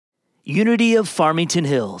Unity of Farmington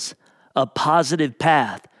Hills, a positive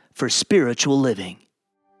path for spiritual living.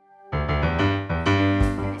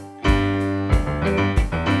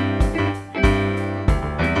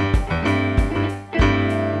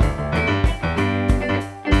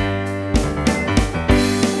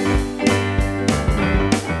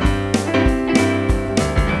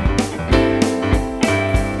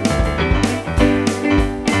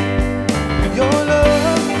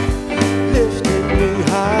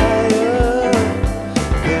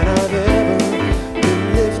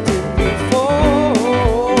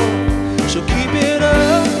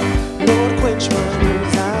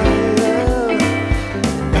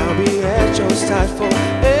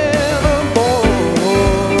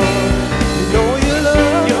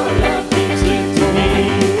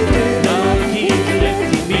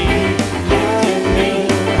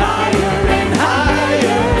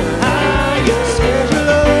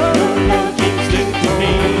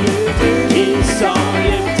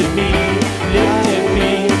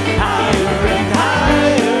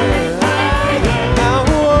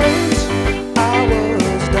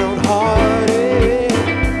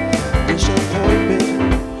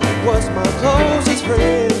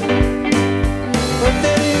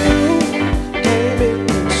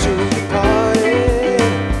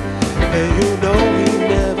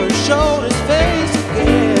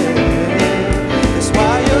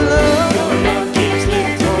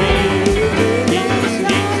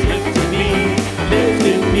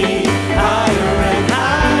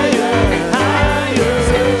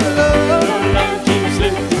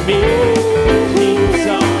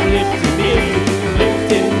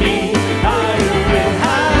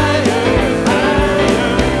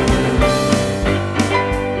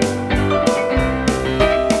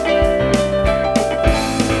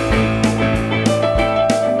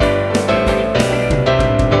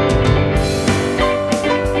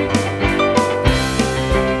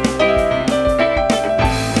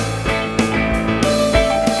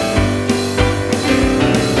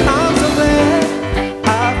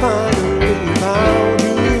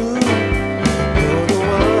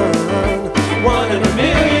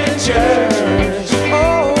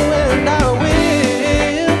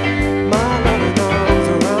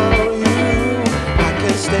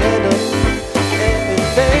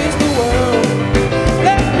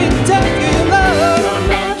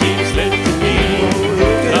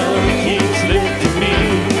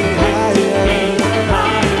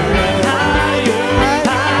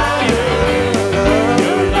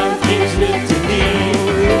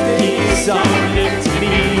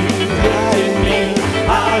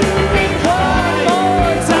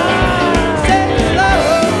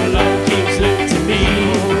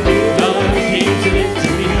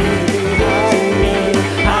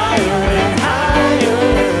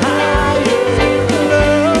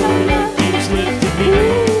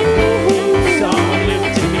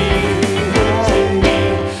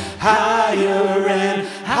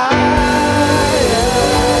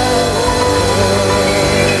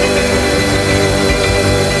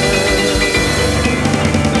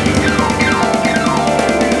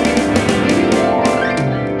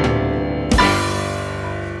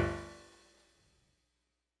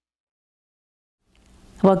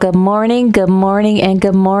 Well, good morning, and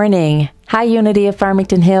good morning. Hi, Unity of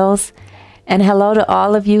Farmington Hills, and hello to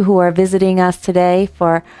all of you who are visiting us today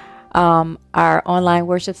for our online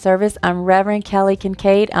worship service. I'm Reverend Kelly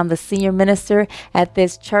Kincaid. I'm the senior minister at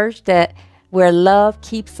this church where love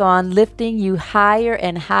keeps on lifting you higher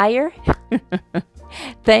and higher.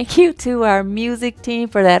 Thank you to our music team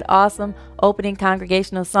for that awesome opening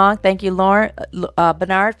congregational song. Thank you, Lauren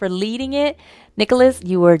Bernard, for leading it. Nicholas,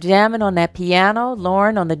 you were jamming on that piano.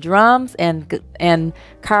 Lauren on the drums, and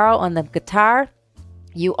Carl on the guitar.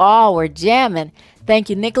 You all were jamming. Thank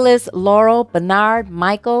you, Nicholas, Laurel, Bernard,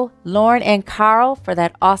 Michael, Lauren, and Carl for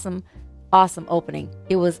that awesome opening.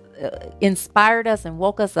 It was inspired us and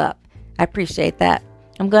woke us up. I appreciate that.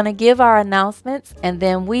 I'm going to give our announcements, and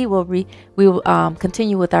then we will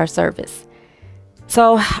continue with our service.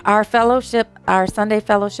 So our Sunday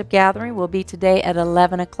fellowship gathering will be today at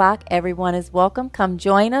 11 o'clock. Everyone is welcome. Come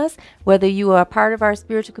join us. Whether you are a part of our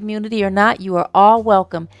spiritual community or not, you are all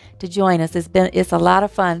welcome to join us. It's a lot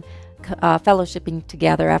of fun fellowshipping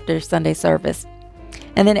together after Sunday service.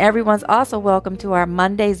 And then everyone's also welcome to our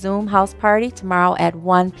Monday Zoom house party tomorrow at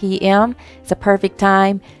 1 p.m. It's a perfect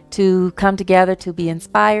time to come together, to be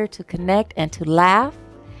inspired, to connect, and to laugh.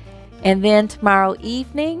 And then tomorrow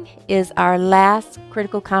evening is our last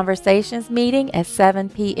Critical Conversations meeting at 7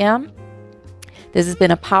 p.m. This has been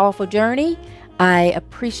a powerful journey. I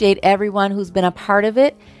appreciate everyone who's been a part of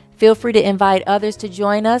it. Feel free to invite others to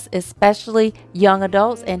join us, especially young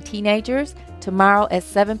adults and teenagers, tomorrow at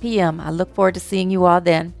 7 p.m. I look forward to seeing you all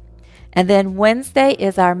then. And then Wednesday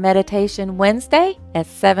is our Meditation Wednesday at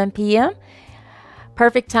 7 p.m.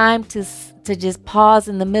 Perfect time to just pause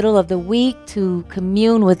in the middle of the week to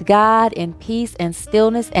commune with God in peace and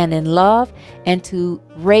stillness and in love, and to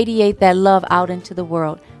radiate that love out into the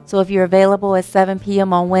world. So if you're available at 7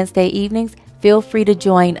 p.m. on Wednesday evenings, feel free to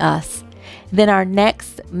join us. Then our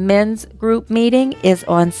next men's group meeting is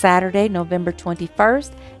on Saturday, November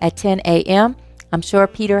 21st at 10 a.m. I'm sure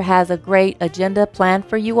Peter has a great agenda planned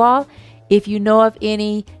for you all. If you know of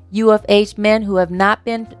any U of H men who have not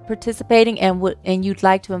been participating and you'd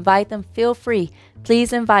like to invite them, feel free.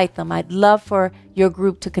 Please invite them. I'd love for your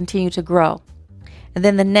group to continue to grow. And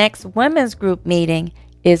then the next women's group meeting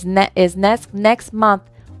is next month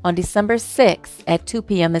on December 6th at 2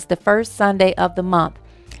 p.m. It's the first Sunday of the month.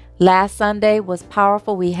 Last Sunday was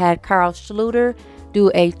powerful. We had Carl Schluter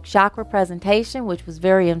do a chakra presentation, which was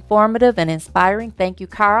very informative and inspiring. Thank you,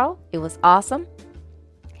 Carl. It was awesome.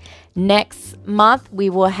 Next month,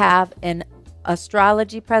 we will have an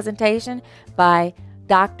astrology presentation by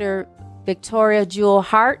Dr. Victoria Jewel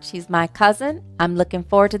Hart. She's my cousin. I'm looking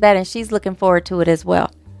forward to that, and she's looking forward to it as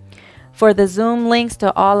well. For the Zoom links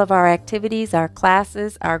to all of our activities, our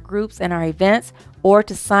classes, our groups, and our events, or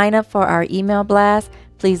to sign up for our email blast,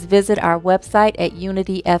 please visit our website at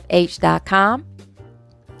unityfh.com.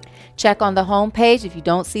 Check on the home page. If you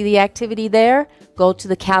don't see the activity there, go to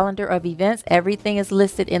the calendar of events. Everything is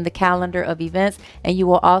listed in the calendar of events, and you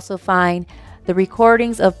will also find the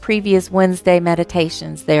recordings of previous Wednesday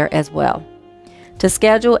meditations there as well. To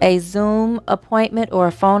schedule a Zoom appointment or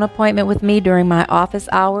a phone appointment with me during my office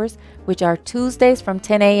hours, which are Tuesdays from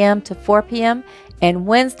 10 a.m. to 4 p.m., and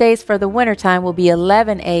Wednesdays for the wintertime will be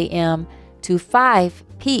 11 a.m. to 5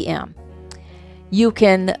 p.m. You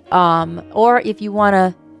can, or if you want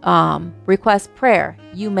to request prayer,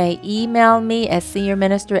 you may email me at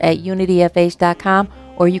seniorminister@unityfh.com,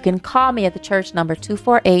 or you can call me at the church number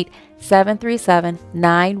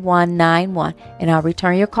 248-737-9191, and I'll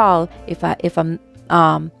return your call. If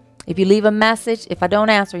you leave a message, if I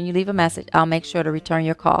don't answer and you leave a message, I'll make sure to return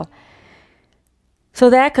your call.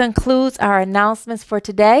 So that concludes our announcements for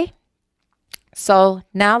today. So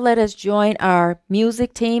now let us join our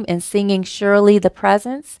music team in singing Surely the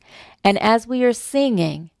Presence. And as we are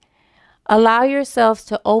singing, allow yourselves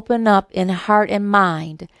to open up in heart and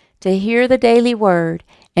mind to hear the daily word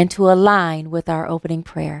and to align with our opening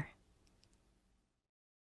prayer.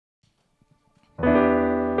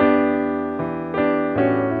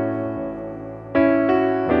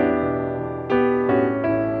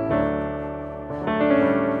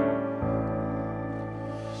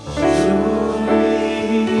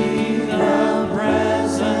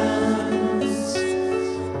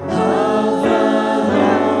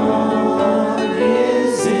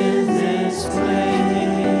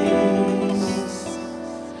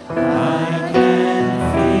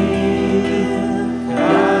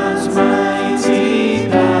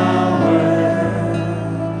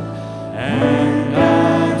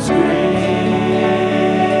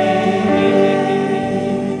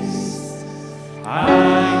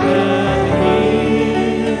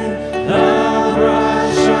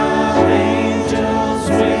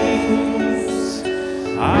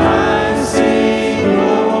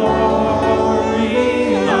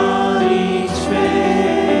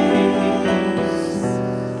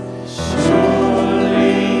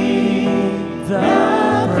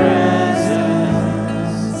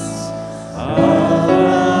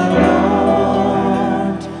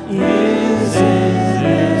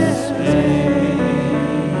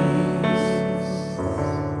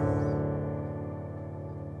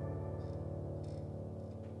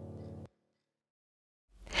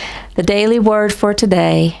 The daily word for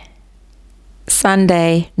today,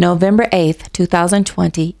 Sunday, November 8th,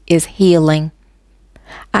 2020, is healing.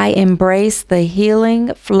 I embrace the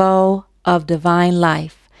healing flow of divine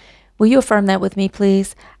life. Will you affirm that with me,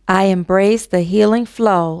 please? I embrace the healing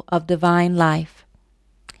flow of divine life.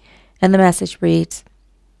 And the message reads,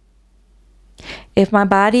 if my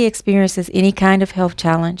body experiences any kind of health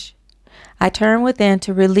challenge, I turn within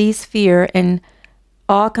to release fear and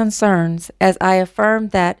all concerns as I affirm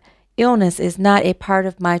that illness is not a part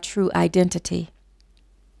of my true identity.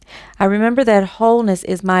 I remember that wholeness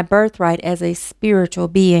is my birthright as a spiritual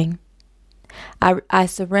being. I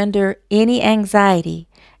surrender any anxiety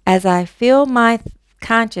as I fill my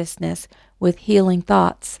consciousness with healing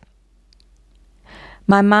thoughts.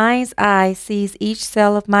 My mind's eye sees each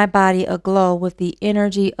cell of my body aglow with the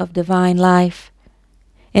energy of divine life.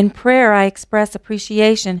 In prayer, I express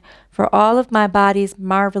appreciation for all of my body's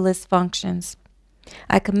marvelous functions.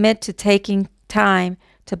 I commit to taking time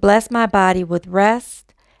to bless my body with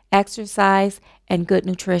rest, exercise, and good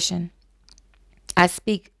nutrition. I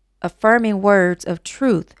speak affirming words of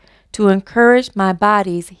truth to encourage my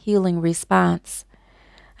body's healing response.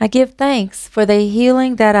 I give thanks for the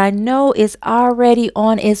healing that I know is already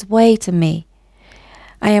on its way to me.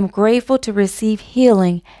 I am grateful to receive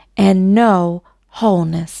healing and know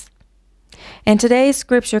wholeness. And today's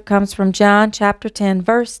scripture comes from John chapter 10,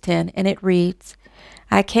 verse 10, and it reads,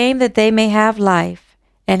 I came that they may have life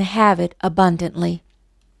and have it abundantly.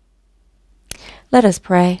 Let us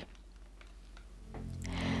pray.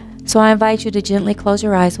 So I invite you to gently close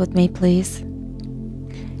your eyes with me, please,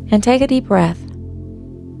 and take a deep breath.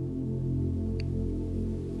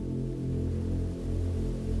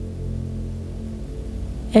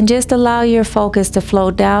 And just allow your focus to flow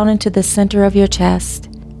down into the center of your chest,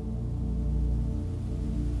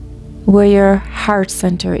 where your heart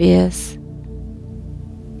center is.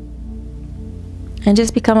 And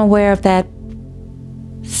just become aware of that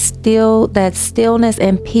stillness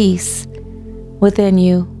and peace within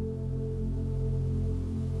you.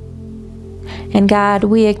 And God,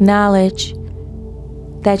 we acknowledge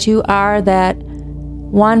that you are that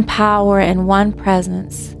one power and one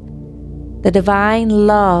presence, the divine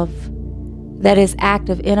love that is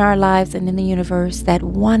active in our lives and in the universe, that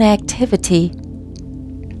one activity.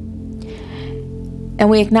 And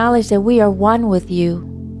we acknowledge that we are one with you,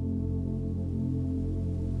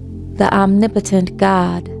 the omnipotent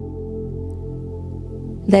God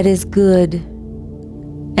that is good.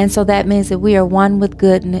 And so that means that we are one with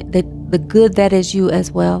good, and the good that is you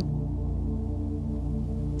as well.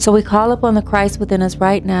 So we call upon the Christ within us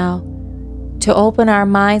right now to open our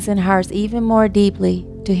minds and hearts even more deeply,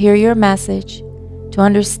 to hear your message, to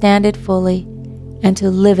understand it fully, and to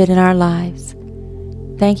live it in our lives.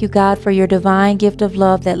 Thank you, God, for your divine gift of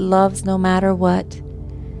love that loves no matter what.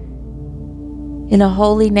 In the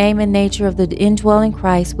holy name and nature of the indwelling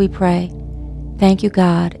Christ, we pray. Thank you,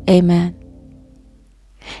 God. Amen.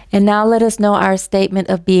 And now let us know our statement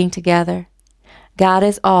of being together. God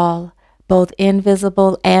is all, both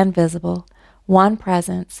invisible and visible, one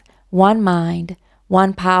presence, one mind,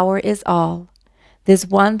 one power is all. This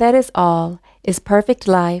one that is all is perfect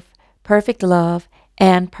life, perfect love,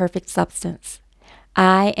 and perfect substance.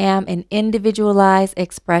 I am an individualized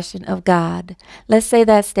expression of God. Let's say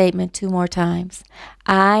that statement 2 more times.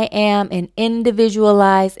 I am an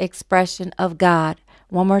individualized expression of God.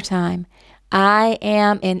 1 more time. I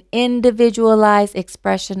am an individualized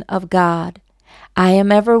expression of God. I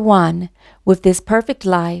am ever one with this perfect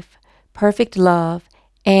life, perfect love,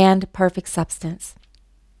 and perfect substance.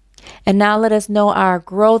 And now let us know our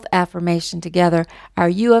growth affirmation together, our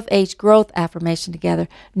UFH growth affirmation together,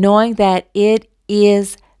 knowing that it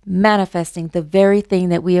is manifesting the very thing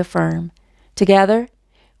that we affirm. Together,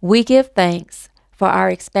 we give thanks for our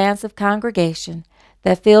expansive congregation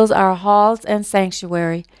that fills our halls and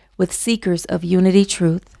sanctuary with seekers of unity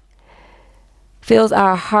truth, fills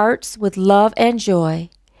our hearts with love and joy,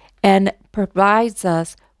 and provides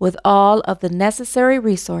us with all of the necessary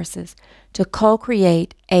resources to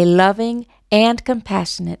co-create a loving and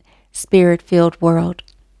compassionate, spirit-filled world.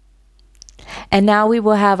 And now we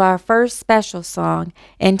will have our first special song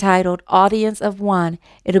entitled Audience of One.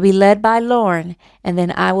 It'll be led by Lauren, and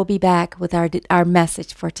then I will be back with our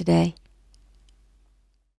message for today.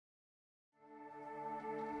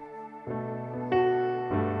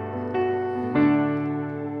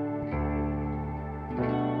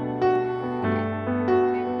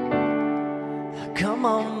 Come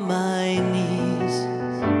on my knees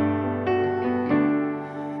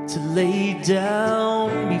to lay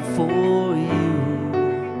down before you,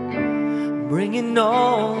 bringing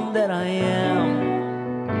all that I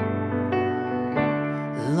am,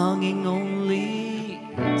 longing only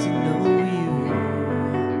to know you,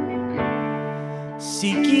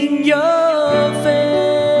 seeking your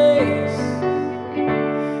face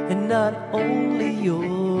and not only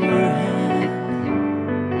your hand.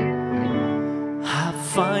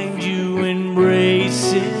 Find you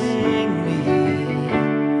embracing me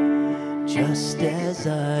just as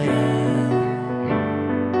I am.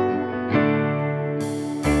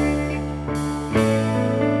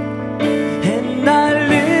 And I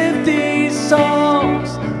lift these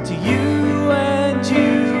songs to you and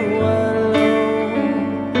you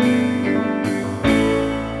alone,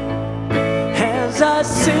 as I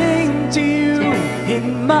sing to you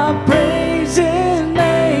in my praise and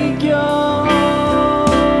make your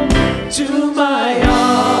to my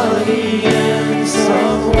audience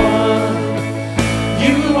of one.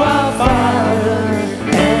 You are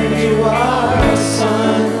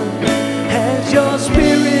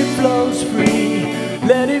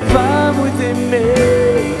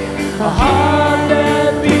a heart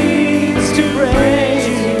that beats to praise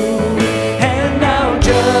you, and now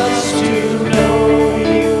just to know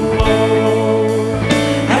you more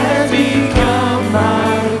has become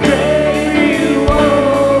my great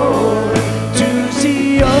reward. To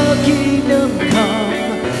see your kingdom come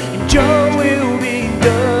and your will be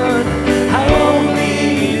done, I only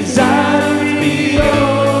desire to be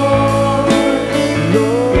yours,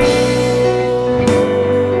 Lord.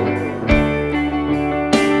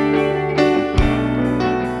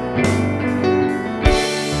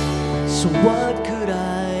 So what could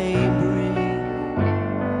I bring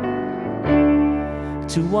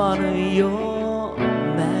to honor your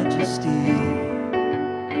majesty?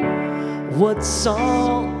 What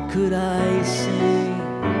song could I sing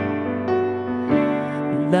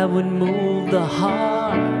that would move the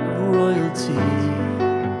heart of royalty?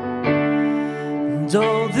 And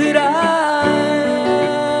all that I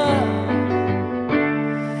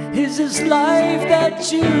is this life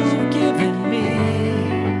that you've given me.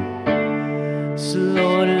 So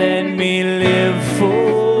Lord, let me live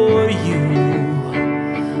for you,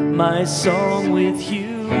 my song with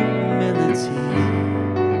humility.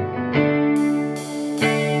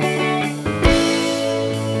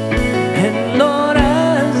 And Lord,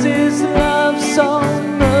 as this love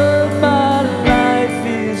song of my life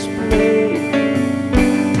is played,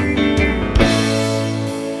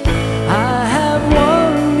 I have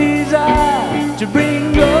one desire to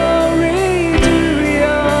bring glory to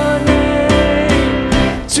your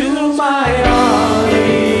name, to my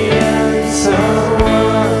audience of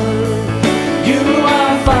one. You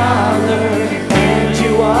are Father and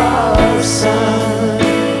you are Son.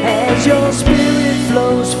 As your Spirit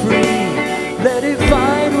flows free, let it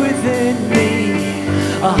find within me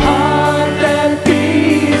a heart that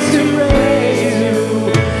beats to praise you,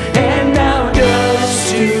 and now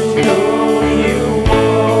just to know you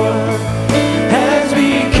more has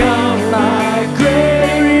become my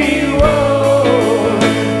great reward.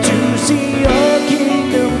 To see your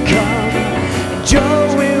kingdom come and your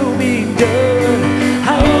will be done, I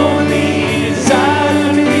only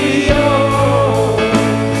desire to be yours,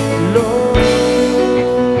 Lord.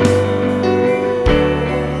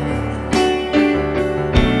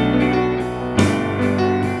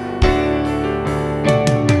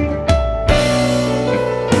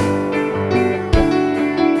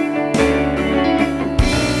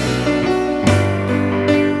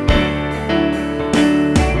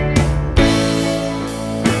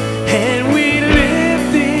 And we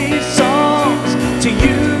lift these songs to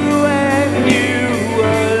you and you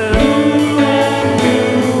alone,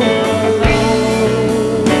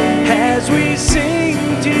 as we sing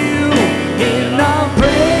to you in our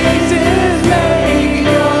praises, make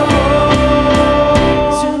your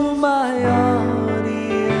home. To my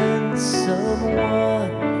audience of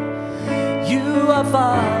one, you are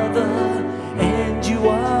Father and you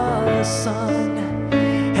are Son.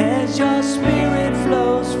 As your Spirit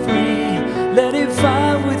flows free, let it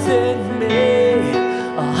find within me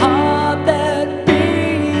a heart that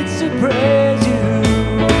beats to praise you.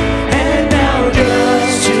 And now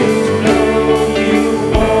just to know you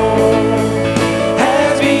more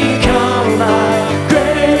has become my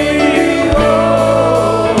great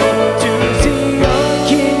reward. To see your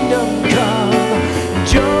kingdom come and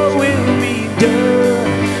your will be done,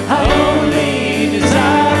 I only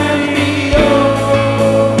desire to be yours,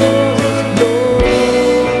 Lord.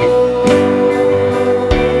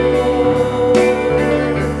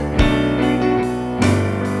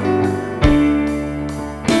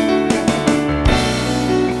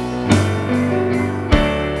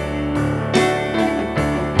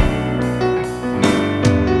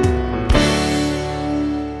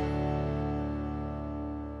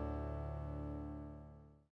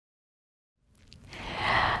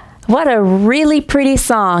 What a really pretty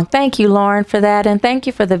song. Thank you, Lauren, for that. And thank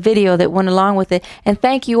you for the video that went along with it. And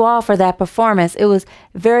thank you all for that performance. It was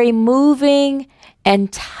very moving and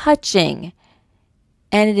touching.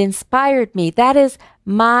 And it inspired me. That is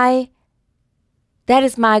my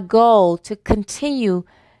goal, to continue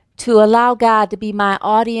to allow God to be my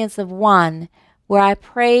audience of one, where I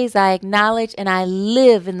praise, I acknowledge, and I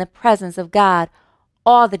live in the presence of God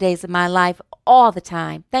all the days of my life, all the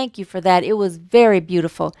time. Thank you for that. It was very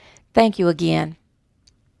beautiful. Thank you again.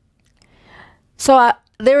 So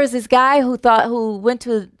there was this guy who went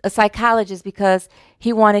to a psychologist because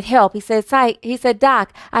he wanted help. He said,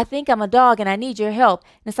 Doc, I think I'm a dog and I need your help.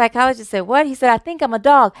 And the psychologist said, what? He said, I think I'm a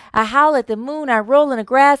dog. I howl at the moon. I roll in the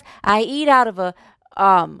grass. I eat out of a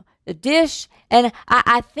dish, and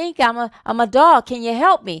I think I'm a dog. Can you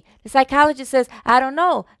help me? The psychologist says, I don't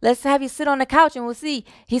know. Let's have you sit on the couch and we'll see.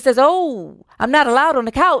 He says, oh, I'm not allowed on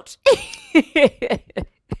the couch.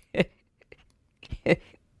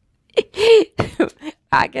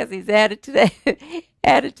 I guess he's added to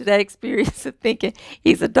that experience of thinking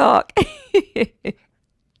he's a dog.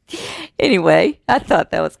 Anyway, I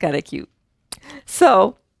thought that was kind of cute.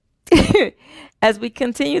 So, as we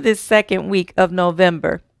continue this second week of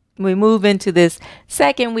November, we move into this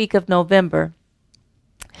second week of November,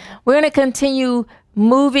 we're going to continue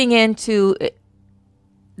moving into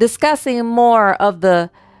discussing more of the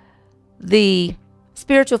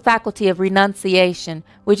spiritual faculty of renunciation,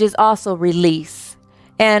 which is also release.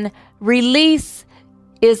 And release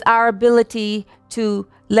is our ability to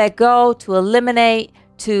let go, to eliminate,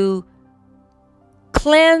 to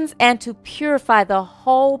cleanse, and to purify the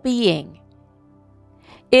whole being.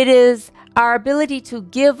 It is our ability to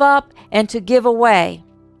give up and to give away.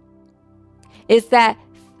 It's that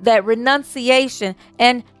renunciation.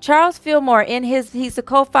 And Charles Fillmore, he's the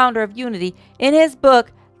co-founder of Unity, in his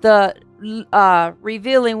book, The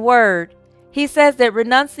Revealing Word, he says that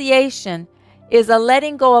renunciation is a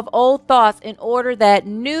letting go of old thoughts in order that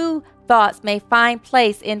new thoughts may find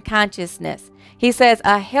place in consciousness. He says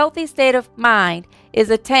a healthy state of mind is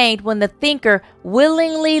attained when the thinker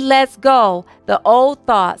willingly lets go the old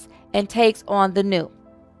thoughts and takes on the new.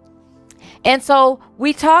 And so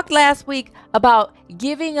we talked last week about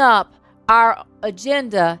giving up our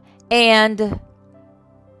agenda, and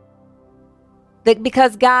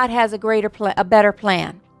because God has a better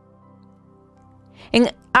plan.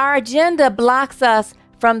 And our agenda blocks us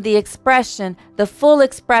from the full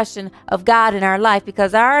expression of God in our life,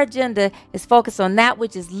 because our agenda is focused on that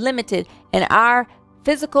which is limited in our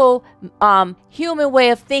physical, human way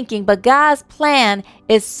of thinking. But God's plan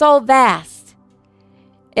is so vast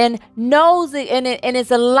and knows it, and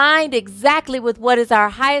is aligned exactly with what is our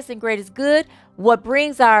highest and greatest good, what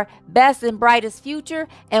brings our best and brightest future,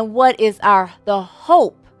 and what is the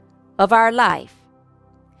hope of our life.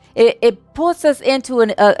 It puts us into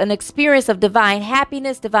an experience of divine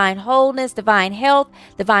happiness, divine wholeness, divine health,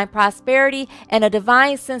 divine prosperity, and a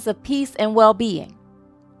divine sense of peace and well-being.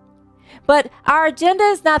 But our agenda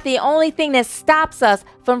is not the only thing that stops us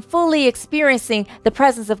from fully experiencing the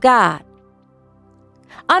presence of God.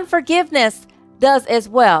 Unforgiveness does as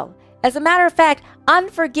well. As a matter of fact,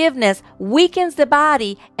 unforgiveness weakens the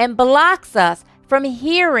body and blocks us from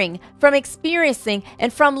hearing, from experiencing,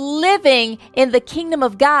 and from living in the kingdom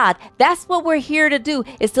of God. That's what we're here to do,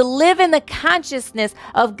 is to live in the consciousness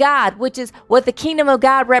of God, which is what the kingdom of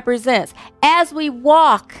God represents. As we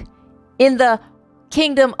walk in the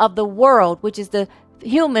kingdom of the world, which is the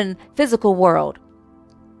human physical world,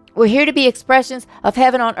 we're here to be expressions of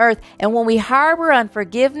heaven on earth. And when we harbor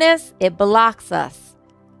unforgiveness, it blocks us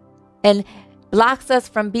and blocks us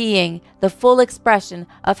from being the full expression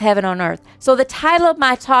of heaven on earth. So the title of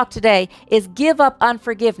my talk today is Give Up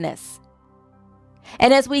Unforgiveness.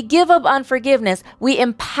 And as we give up unforgiveness, we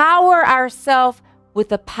empower ourselves with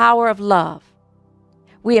the power of love.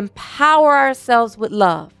 We empower ourselves with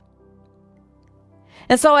love.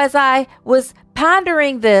 And so as I was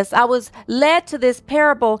pondering this, I was led to this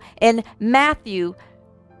parable in Matthew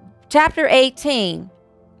chapter 18,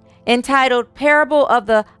 entitled Parable of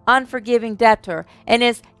the Unforgiving Debtor. And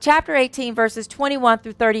it's chapter 18, verses 21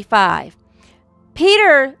 through 35.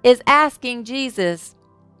 Peter is asking Jesus,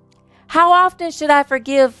 how often should I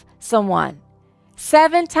forgive someone?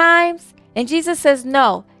 7 times? And Jesus says,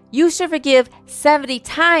 no, you should forgive 70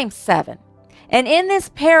 times 7. And in this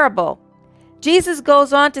parable, Jesus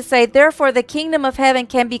goes on to say, therefore the kingdom of heaven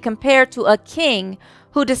can be compared to a king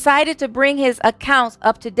who decided to bring his accounts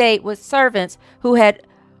up to date with servants who had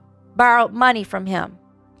borrowed money from him.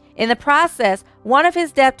 In the process, one of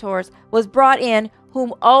his debtors was brought in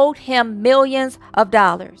whom owed him millions of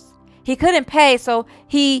dollars. He couldn't pay, so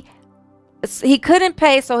his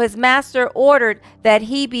master ordered that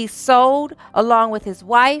he be sold along with his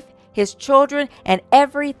wife, his children, and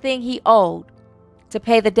everything he owed to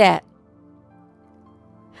pay the debt.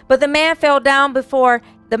 But the man fell down before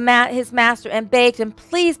his master and begged him,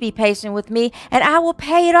 please be patient with me, and I will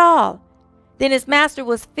pay it all. Then his master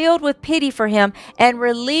was filled with pity for him and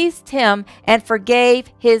released him and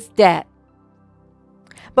forgave his debt.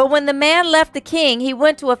 But when the man left the king, he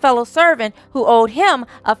went to a fellow servant who owed him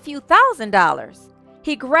a few $1,000s.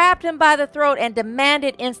 He grabbed him by the throat and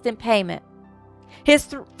demanded instant payment.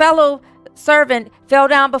 His fellow servant fell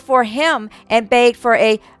down before him and begged for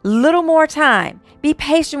a little more time. Be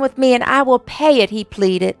patient with me and I will pay it, he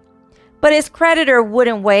pleaded. But his creditor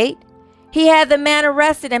wouldn't wait. he had the man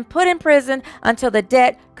arrested and put in prison until the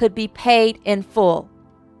debt could be paid in full.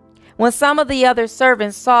 When some of the other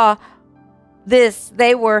servants saw this,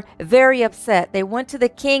 they were very upset. They went to the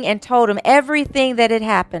king and told him everything that had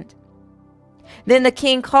happened. Then the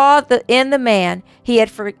king called in the man he had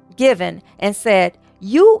forgiven and said,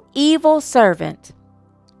 "You evil servant,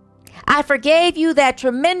 I forgave you that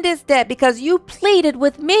tremendous debt because you pleaded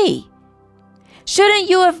with me. Shouldn't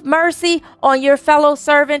you have mercy on your fellow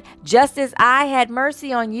servant just as I had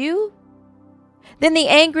mercy on you?" Then the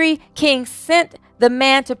angry king sent the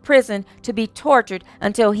man to prison to be tortured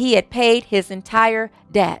until he had paid his entire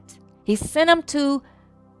debt. He sent him to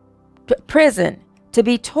prison to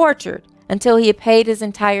be tortured until he had paid his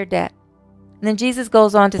entire debt. And then Jesus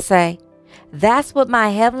goes on to say, "That's what my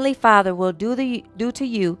heavenly Father will do to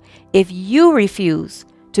you if you refuse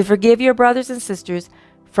to forgive your brothers and sisters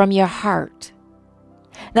from your heart."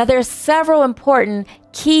 Now, there are several important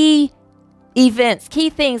key events,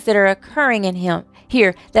 key things that are occurring in him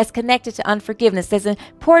here that's connected to unforgiveness, that's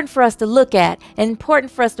important for us to look at and important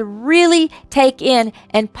for us to really take in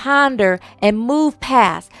and ponder and move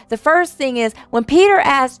past. The first thing is when Peter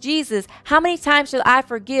asked Jesus, "How many times should I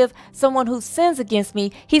forgive someone who sins against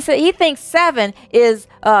me?" He said he thinks 7 is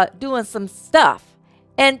doing some stuff.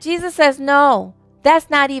 And Jesus says, no, that's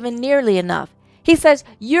not even nearly enough. He says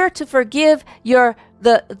you're to forgive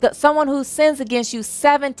someone who sins against you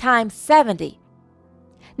 7 times 70.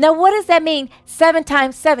 Now, what does that mean, 7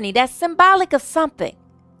 times 70? That's symbolic of something.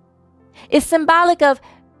 It's symbolic of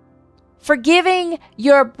forgiving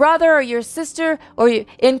your brother or your sister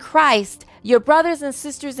in Christ, your brothers and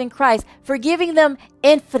sisters in Christ, forgiving them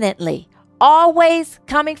infinitely, always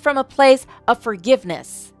coming from a place of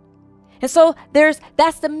forgiveness. And so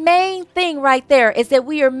that's the main thing right there, is that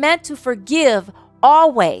we are meant to forgive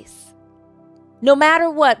always. No matter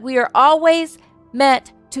what, we are always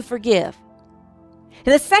meant to forgive.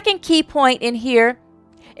 And the second key point in here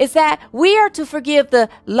is that we are to forgive the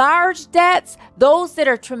large debts, those that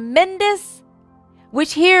are tremendous,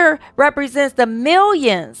 which here represents the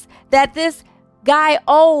millions that this guy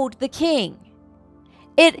owed the king.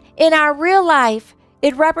 In our real life,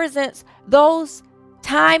 it represents those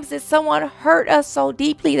times that someone hurt us so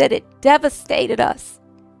deeply that it devastated us,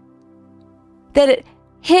 that it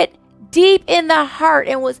hit deep in the heart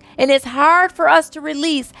and it's hard for us to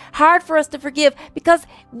release, hard for us to forgive, because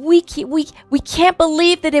we can't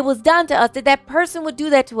believe that it was done to us, that person would do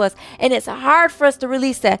that to us, and it's hard for us to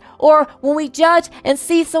release that. Or when we judge and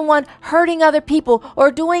see someone hurting other people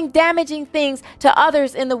or doing damaging things to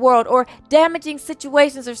others in the world, or damaging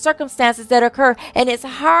situations or circumstances that occur, and it's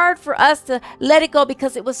hard for us to let it go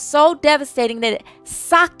because it was so devastating that it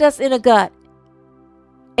socked us in the gut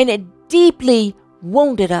and it deeply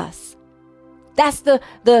wounded us. That's the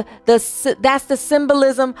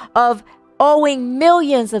symbolism of owing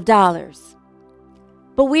millions of dollars.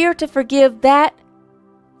 But we are to forgive that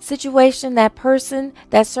situation, that person,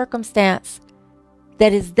 that circumstance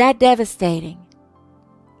that is that devastating,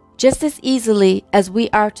 just as easily as we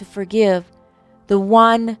are to forgive the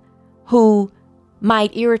one who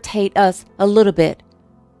might irritate us a little bit,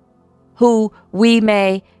 who we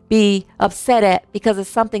may be upset at because of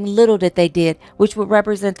something little that they did, which would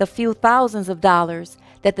represent the few thousands of dollars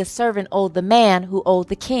that the servant owed the man who owed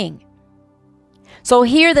the king. So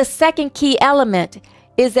here the second key element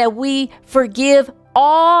is that we forgive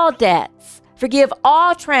all debts, forgive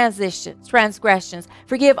all transgressions,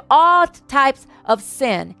 forgive all types of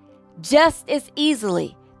sin just as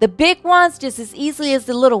easily. The big ones just as easily as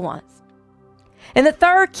the little ones. And the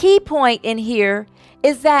third key point in here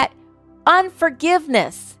is that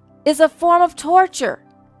unforgiveness is a form of torture.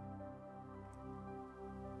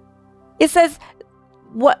 It says,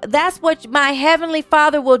 that's what my heavenly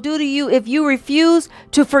Father will do to you if you refuse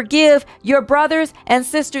to forgive your brothers and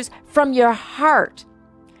sisters from your heart.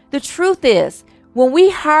 The truth is, when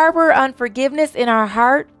we harbor unforgiveness in our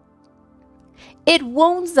heart, it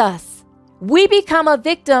wounds us. We become a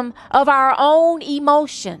victim of our own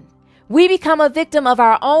emotion. We become a victim of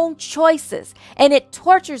our own choices, and it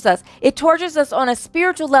tortures us. It tortures us on a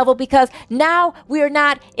spiritual level because now we are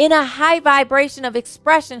not in a high vibration of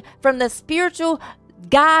expression from the spiritual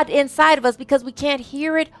God inside of us, because we can't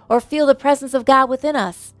hear it or feel the presence of God within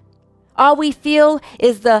us. All we feel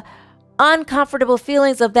is the uncomfortable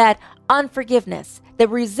feelings of that unforgiveness, the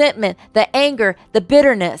resentment, the anger, the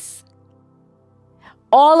bitterness.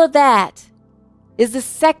 All of that is the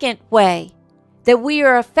second way that we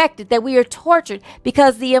are affected, that we are tortured,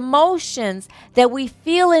 because the emotions that we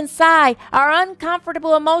feel inside are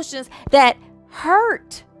uncomfortable emotions that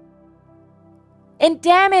hurt and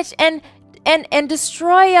damage and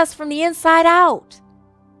destroy us from the inside out.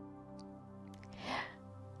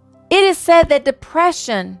 It is said that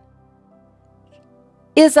depression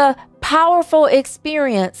is a powerful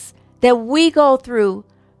experience that we go through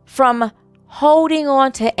from holding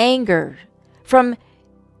on to anger, from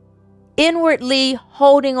inwardly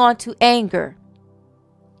holding on to anger.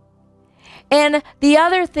 And the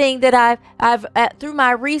other thing that I've through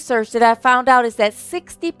my research that I found out is that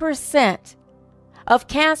 60% of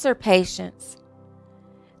cancer patients,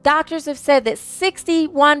 doctors have said that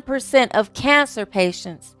 61% of cancer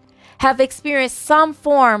patients have experienced some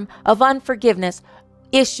form of unforgiveness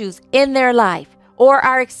issues in their life, or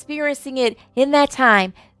are experiencing it in that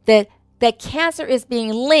time, that cancer is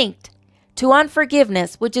being linked to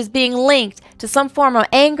unforgiveness, which is being linked to some form of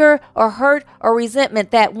anger or hurt or resentment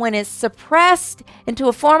that, when it's suppressed into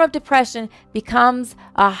a form of depression, becomes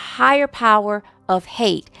a higher power of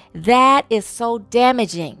hate. That is so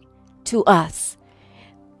damaging to us.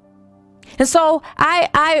 And so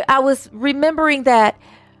I was remembering that.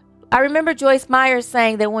 I remember Joyce Meyer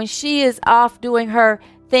saying that when she is off doing her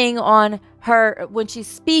thing when she's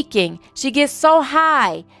speaking, she gets so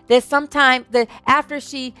high that sometimes that after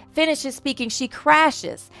she finishes speaking, she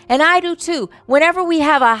crashes. And I do too. Whenever we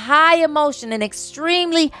have a high emotion, an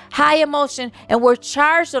extremely high emotion, and we're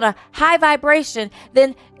charged on a high vibration,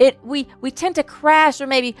 then we tend to crash, or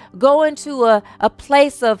maybe go into a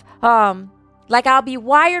place of like I'll be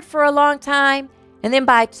wired for a long time, and then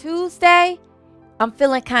by Tuesday, I'm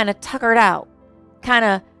feeling kind of tuckered out, kind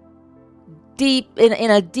of deep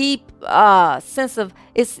in a deep sense of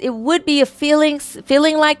it would be a feeling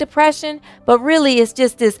like depression, but really it's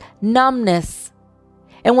just this numbness.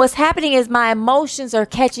 And what's happening is my emotions are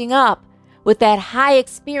catching up with that high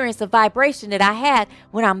experience of vibration that I had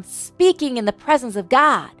when I'm speaking in the presence of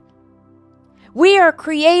God. We are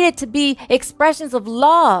created to be expressions of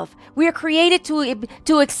love. We are created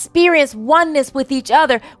to experience oneness with each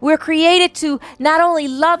other. We're created to not only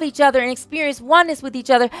love each other and experience oneness with each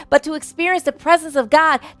other, but to experience the presence of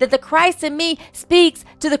God, that the Christ in me speaks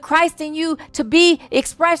to the Christ in you, to be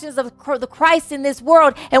expressions of the Christ in this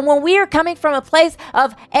world. And when we are coming from a place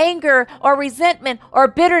of anger or resentment or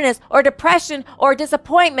bitterness or depression or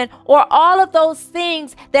disappointment or all of those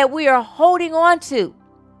things that we are holding on to,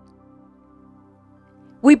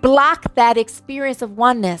 we block that experience of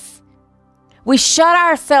oneness. We shut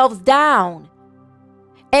ourselves down,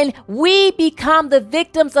 and we become the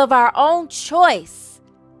victims of our own choice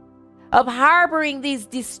of harboring these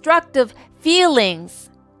destructive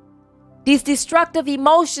feelings, these destructive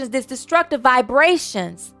emotions, these destructive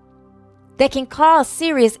vibrations that can cause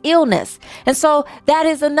serious illness. And so that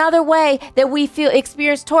is another way that we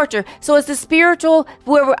experience torture. So it's the spiritual,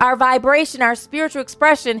 where our vibration, our spiritual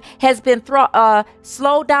expression has been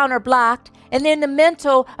slowed down or blocked. And then the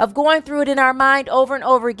mental of going through it in our mind over and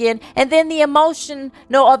over again. And then the emotion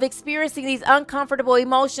of experiencing these uncomfortable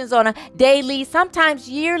emotions on a daily, sometimes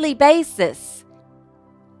yearly basis.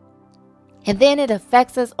 And then it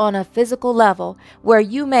affects us on a physical level, where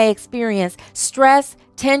you may experience stress,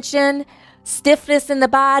 tension, stiffness in the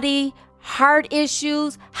body, heart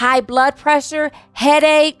issues, high blood pressure,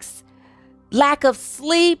 headaches, lack of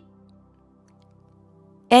sleep,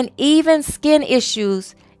 and even skin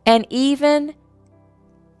issues, and even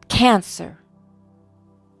cancer.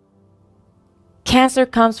 Cancer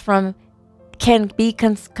can be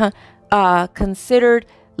considered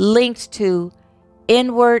linked to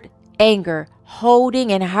inward anger,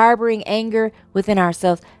 holding and harboring anger within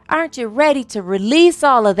ourselves. Aren't you ready to release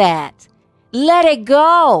all of that? Let it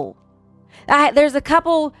go. There's a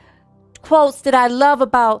couple quotes that I love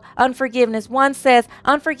about unforgiveness. One says,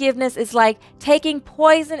 unforgiveness is like taking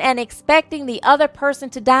poison and expecting the other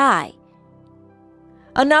person to die.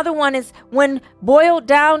 Another one is, when boiled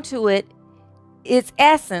down to its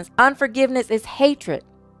essence, unforgiveness is hatred.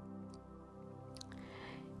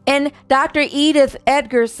 And Dr. Edith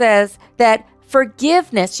Edgar says that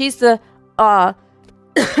forgiveness, she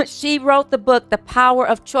wrote the book, The Power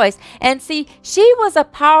of Choice. And see, she was a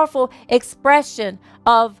powerful expression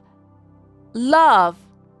of love,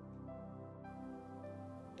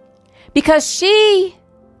 because she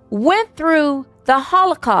went through the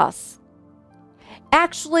Holocaust,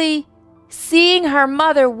 actually seeing her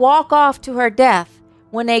mother walk off to her death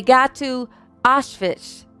when they got to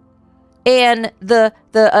Auschwitz and the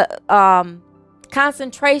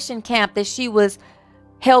concentration camp that she was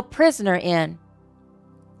held prisoner in.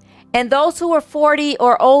 And those who were 40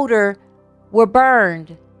 or older were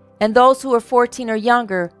burned, and those who were 14 or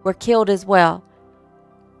younger were killed as well.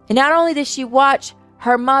 And not only did she watch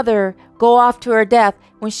her mother go off to her death,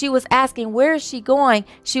 when she was asking, where is she going?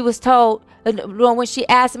 She was told, when she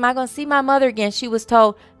asked, am I going to see my mother again? She was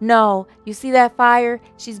told, no, you see that fire?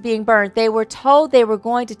 She's being burned. They were told they were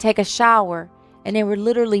going to take a shower, and they were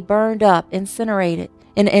literally burned up, incinerated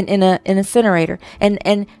in an incinerator.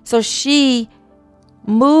 And so she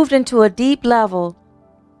moved into a deep level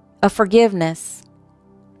of forgiveness.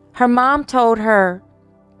 Her mom told her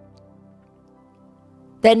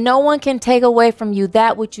that no one can take away from you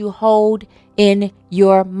that which you hold in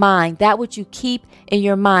your mind, that which you keep in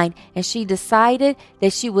your mind. And she decided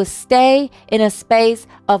that she would stay in a space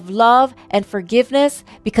of love and forgiveness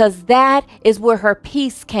because that is where her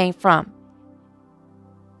peace came from.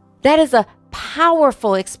 That is a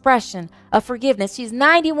powerful expression of forgiveness. She's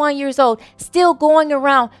 91 years old, still going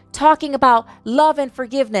around talking about love and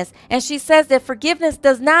forgiveness. And she says that forgiveness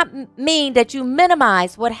does not mean that you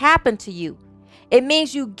minimize what happened to you. It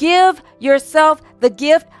means you give yourself the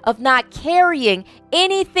gift of not carrying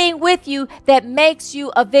anything with you that makes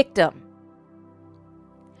you a victim.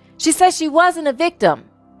 She says she wasn't a victim.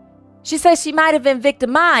 She says she might have been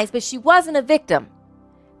victimized, but she wasn't a victim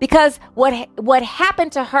because what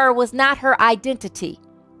happened to her was not her identity.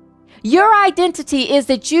 Your identity is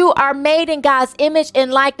that you are made in God's image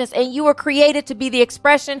and likeness, and you were created to be the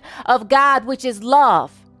expression of God, which is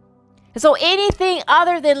love. So anything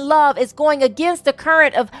other than love is going against the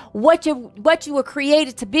current of what you were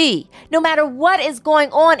created to be. No matter what is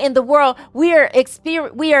going on in the world, we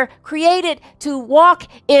are created to walk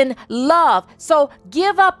in love. So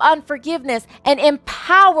give up unforgiveness and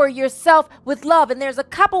empower yourself with love. And there's a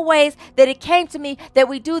couple ways that it came to me that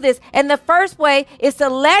we do this. And the first way is to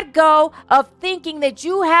let go of thinking that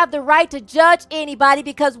you have the right to judge anybody,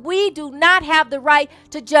 because we do not have the right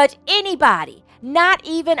to judge anybody. Not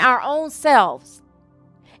even our own selves.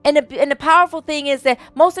 And the powerful thing is that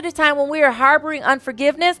most of the time when we are harboring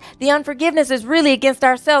unforgiveness, the unforgiveness is really against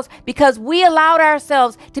ourselves because we allowed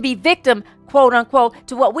ourselves to be victim, quote unquote,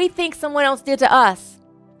 to what we think someone else did to us,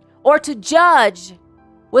 or to judge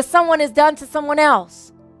what someone has done to someone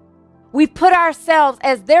else. We put ourselves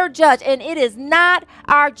as their judge, and it is not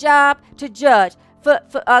our job to judge.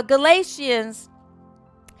 Galatians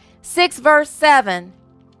 6 verse 7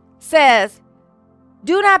 says,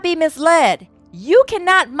 do not be misled. You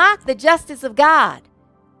cannot mock the justice of God.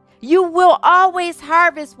 You will always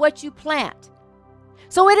harvest what you plant.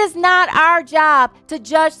 So it is not our job to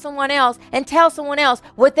judge someone else and tell someone else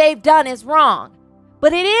what they've done is wrong.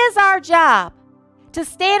 But it is our job to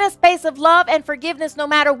stay in a space of love and forgiveness no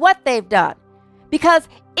matter what they've done, because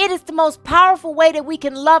it is the most powerful way that we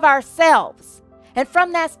can love ourselves. And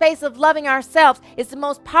from that space of loving ourselves, it's the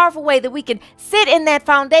most powerful way that we can sit in that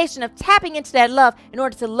foundation of tapping into that love in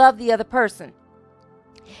order to love the other person.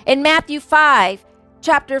 In Matthew 5,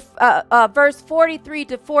 verse 43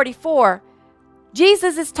 to 44,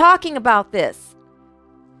 Jesus is talking about this.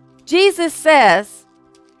 Jesus says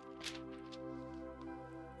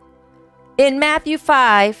in Matthew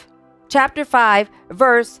 5, chapter 5,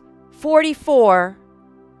 verse 44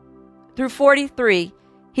 through 43,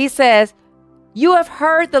 he says, you have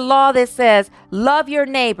heard the law that says, love your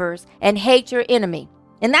neighbors and hate your enemy.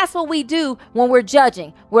 And that's what we do when we're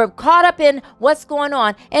judging. We're caught up in what's going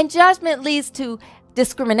on. And judgment leads to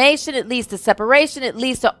discrimination. It leads to separation. It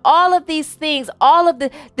leads to all of these things, all of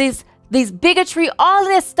these bigotry, all of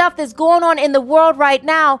this stuff that's going on in the world right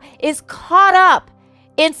now is caught up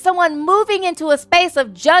in someone moving into a space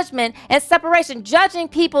of judgment and separation, judging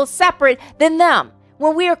people separate than them.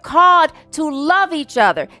 When we are called to love each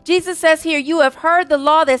other. Jesus says here, you have heard the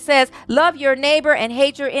law that says, love your neighbor and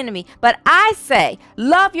hate your enemy. But I say,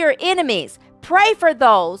 love your enemies. Pray for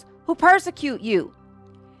those who persecute you.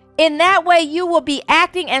 In that way, you will be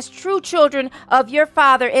acting as true children of your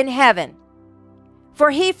Father in heaven. For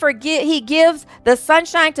he gives the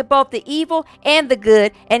sunshine to both the evil and the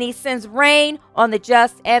good, and he sends rain on the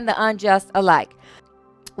just and the unjust alike.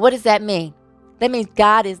 What does that mean? That means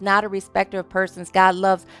God is not a respecter of persons. God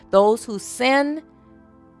loves those who sin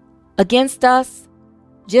against us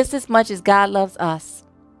just as much as God loves us.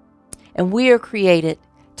 And we are created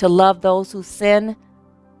to love those who sin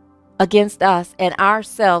against us and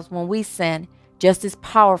ourselves when we sin just as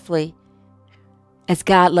powerfully as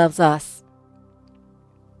God loves us.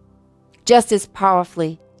 Just as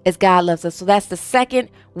powerfully as God loves us. So that's the second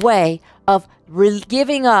way of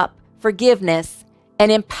giving up forgiveness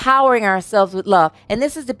and empowering ourselves with love. And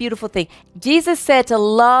this is the beautiful thing. Jesus said to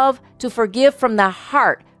love, to forgive from the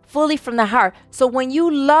heart, fully from the heart. So when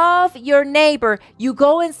you love your neighbor, you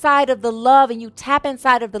go inside of the love and you tap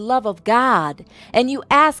inside of the love of God. And you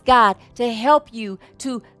ask God to help you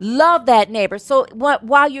to love that neighbor. So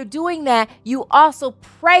while you're doing that, you also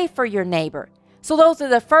pray for your neighbor. So those are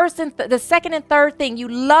the first and the second and third thing. You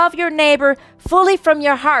love your neighbor fully from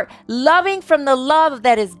your heart, loving from the love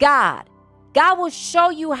that is God. God will show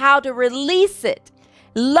you how to release it.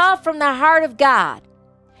 Love from the heart of God.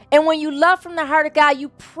 And when you love from the heart of God, you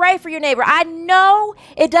pray for your neighbor. I know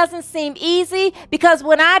it doesn't seem easy because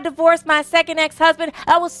when I divorced my second ex-husband,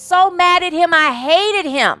 I was so mad at him. I hated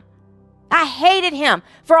him. I hated him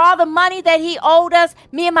for all the money that he owed us,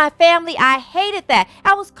 me and my family. I hated that.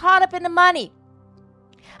 I was caught up in the money.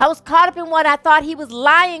 I was caught up in what I thought he was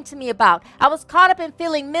lying to me about. I was caught up in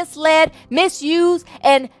feeling misled, misused,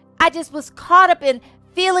 and I just was caught up in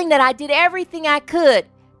feeling that I did everything I could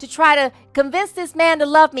to try to convince this man to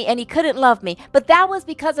love me, and he couldn't love me. But that was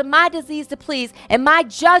because of my disease to please and my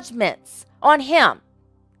judgments on him.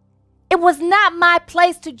 It was not my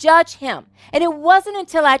place to judge him. And it wasn't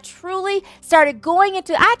until I truly started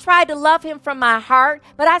I tried to love him from my heart,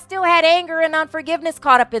 but I still had anger and unforgiveness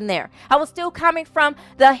caught up in there. I was still coming from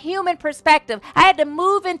the human perspective. I had to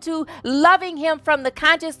move into loving him from the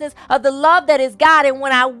consciousness of the love that is God. And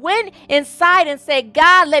when I went inside and said,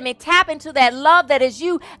 God, let me tap into that love that is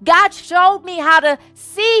you, God showed me how to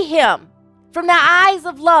see him from the eyes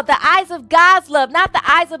of love, the eyes of God's love, not the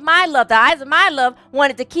eyes of my love. The eyes of my love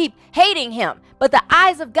wanted to keep hating him, but the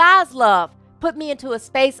eyes of God's love put me into a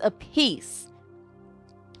space of peace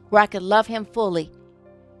where I could love him fully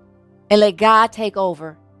and let God take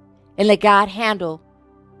over and let God handle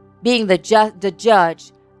being the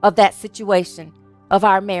judge of that situation, of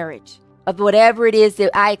our marriage, of whatever it is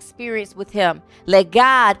that I experienced with him. Let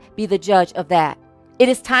God be the judge of that. It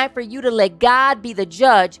is time for you to let God be the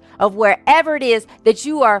judge of wherever it is that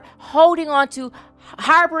you are holding on to,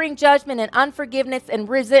 harboring judgment and unforgiveness and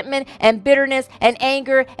resentment and bitterness and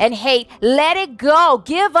anger and hate. Let it go.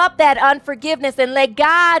 Give up that unforgiveness and let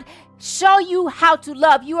God show you how to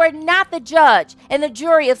love. You are not the judge and the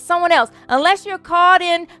jury of someone else. Unless you're called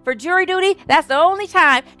in for jury duty, that's the only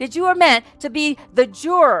time that you are meant to be the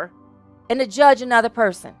juror and to judge another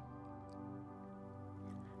person.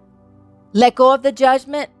 Let go of the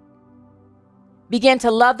judgment. Begin to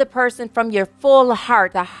love the person from your full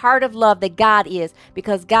heart, the heart of love that God is,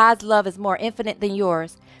 because God's love is more infinite than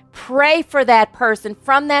yours. Pray for that person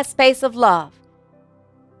from that space of love.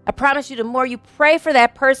 I promise you, the more you pray for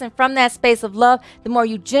that person from that space of love, the more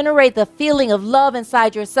you generate the feeling of love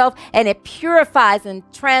inside yourself, and it purifies and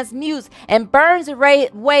transmutes and burns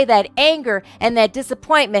away that anger and that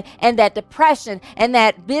disappointment and that depression and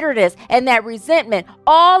that bitterness and that resentment.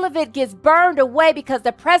 All of it gets burned away because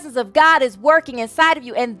the presence of God is working inside of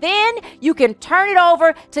you. And then you can turn it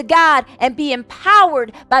over to God and be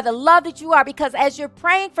empowered by the love that you are, because as you're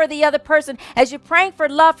praying for the other person, as you're praying for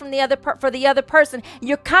love from the other person,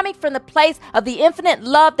 you're coming from the place of the infinite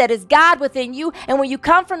love that is God within you. And when you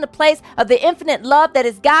come from the place of the infinite love that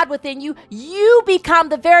is God within you, you become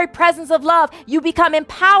the very presence of love. You become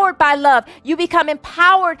empowered by love. You become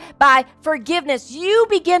empowered by forgiveness. You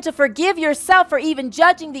begin to forgive yourself for even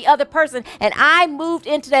judging the other person. And I moved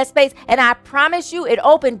into that space, and I promise you, it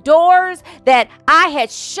opened doors that I had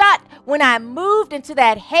shut when I moved into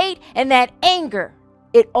that hate and that anger.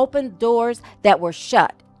 It opened doors that were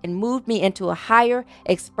shut and moved me into a higher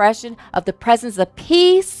expression of the presence of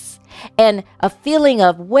peace and a feeling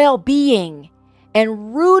of well-being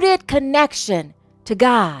and rooted connection to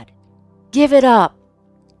God. Give it up.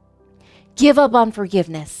 Give up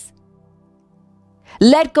unforgiveness.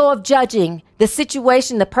 Let go of judging the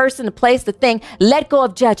situation, the person, the place, the thing. Let go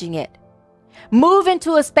of judging it. Move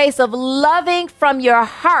into a space of loving from your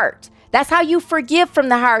heart. That's how you forgive from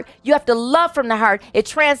the heart. You have to love from the heart. It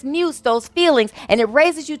transmutes those feelings and it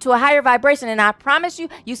raises you to a higher vibration. And I promise you,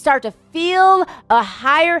 you start to feel a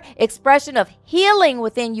higher expression of healing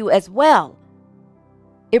within you as well.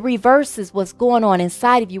 It reverses what's going on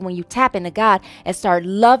inside of you when you tap into God and start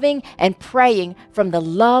loving and praying from the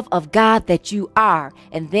love of God that you are.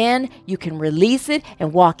 And then you can release it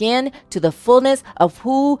and walk in to the fullness of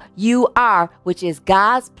who you are, which is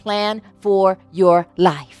God's plan for your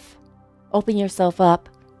life. Open yourself up.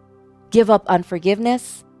 Give up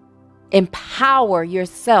unforgiveness. Empower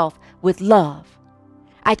yourself with love.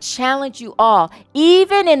 I challenge you all,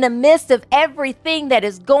 even in the midst of everything that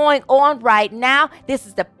is going on right now, this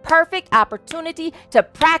is the perfect opportunity to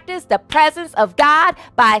practice the presence of God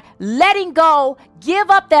by letting go. Give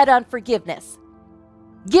up that unforgiveness.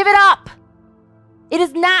 Give it up. It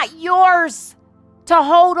is not yours to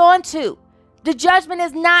hold on to. The judgment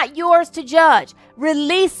is not yours to judge.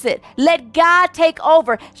 Release it. Let God take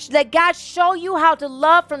over. Let God show you how to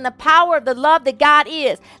love from the power of the love that God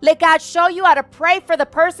is. Let God show you how to pray for the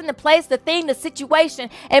person, the place, the thing, the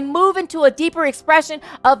situation, and move into a deeper expression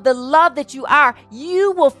of the love that you are.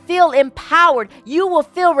 You will feel empowered. You will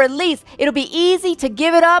feel released. It'll be easy to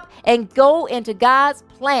give it up and go into God's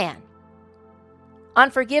plan.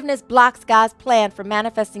 Unforgiveness blocks God's plan for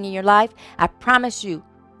manifesting in your life. I promise you,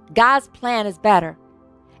 God's plan is better.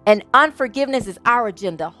 And unforgiveness is our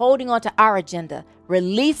agenda, holding on to our agenda.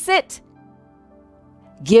 Release it.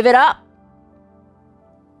 Give it up.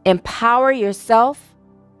 Empower yourself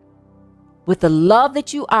with the love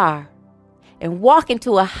that you are and walk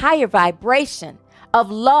into a higher vibration of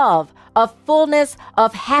love, of fullness,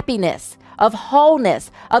 of happiness, of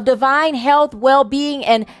wholeness, of divine health, well-being,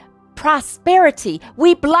 and prosperity.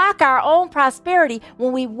 We block our own prosperity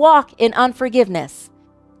when we walk in unforgiveness.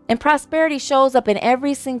 And prosperity shows up in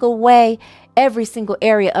every single way, every single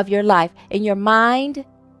area of your life, in your mind,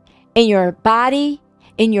 in your body,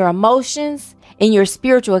 in your emotions, in your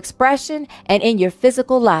spiritual expression, and in your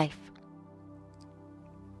physical life.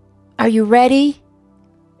 Are you ready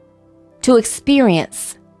to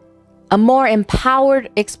experience a more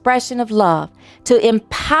empowered expression of love, to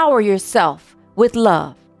empower yourself with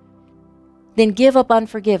love? Then give up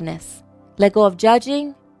unforgiveness. Let go of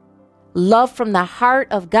judging. Love from the heart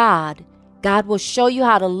of God. God will show you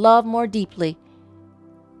how to love more deeply.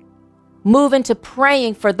 Move into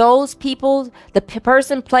praying for those people, the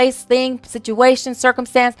person, place, thing, situation,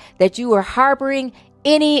 circumstance that you are harboring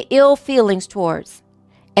any ill feelings towards.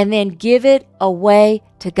 And then give it away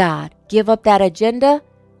to God. Give up that agenda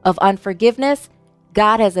of unforgiveness.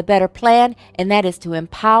 God has a better plan, and that is to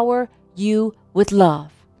empower you with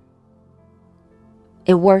love.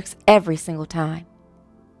 It works every single time.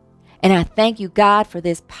 And I thank you, God, for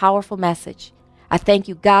this powerful message. I thank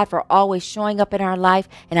you, God, for always showing up in our life.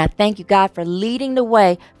 And I thank you, God, for leading the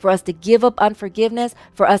way for us to give up unforgiveness,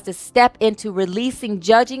 for us to step into releasing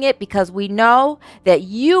judging it, because we know that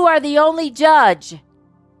you are the only judge.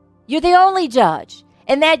 You're the only judge.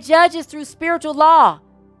 And that judge is through spiritual law,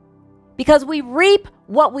 because we reap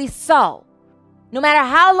what we sow. No matter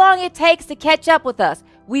how long it takes to catch up with us,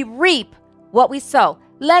 we reap what we sow.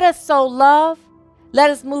 Let us sow love. Let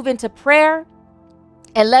us move into prayer,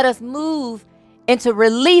 and let us move into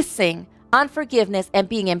releasing unforgiveness and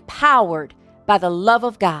being empowered by the love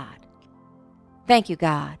of God. Thank you,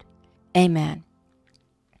 God. Amen.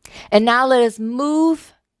 And now let us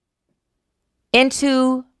move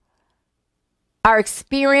into our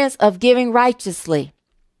experience of giving righteously.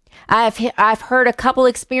 I've heard a couple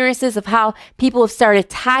experiences of how people have started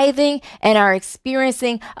tithing and are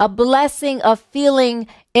experiencing a blessing of feeling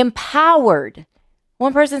empowered.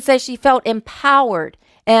 One person says she felt empowered,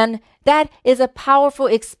 and that is a powerful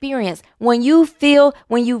experience. When you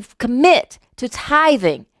commit to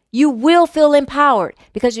tithing, you will feel empowered,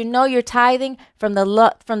 because you know you're tithing from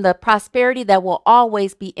the prosperity that will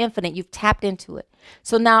always be infinite. You've tapped into it.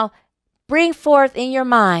 So now bring forth in your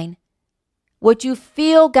mind what you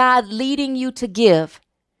feel God leading you to give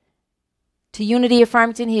to Unity of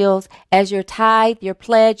Farmington Hills as your tithe, your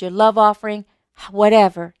pledge, your love offering,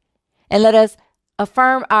 whatever. And let us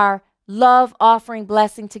affirm our love offering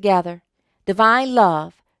blessing together. Divine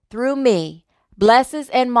love through me blesses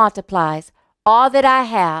and multiplies all that I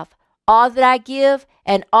have, all that I give,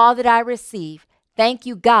 and all that I receive. Thank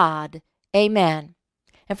you, God. Amen.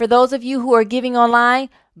 And for those of you who are giving online,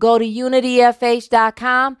 go to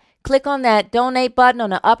unityfh.com. Click on that donate button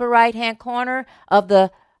on the upper right-hand corner of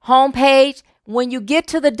the home page. When you get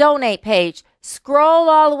to the donate page, scroll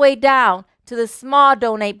all the way down to the small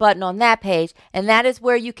donate button on that page, and that is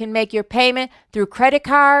where you can make your payment through credit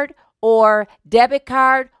card or debit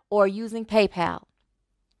card or using PayPal.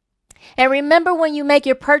 And remember, when you make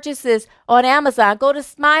your purchases on Amazon, go to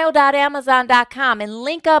smile.amazon.com and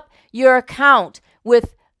link up your account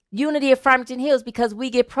with Unity of Farmington Hills, because we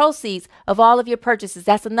get proceeds of all of your purchases.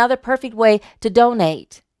 That's another perfect way to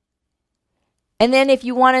donate. And then if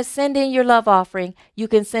you want to send in your love offering, you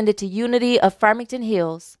can send it to Unity of Farmington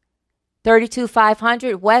Hills,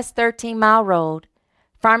 32500 West 13 Mile Road,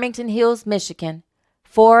 Farmington Hills, Michigan,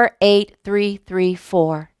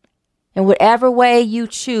 48334. In whatever way you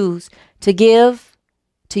choose to give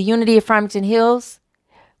to Unity of Farmington Hills,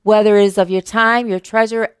 whether it is of your time, your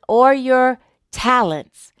treasure, or your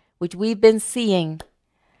talents, which we've been seeing,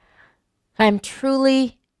 I'm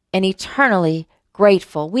truly and eternally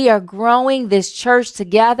grateful. We are growing this church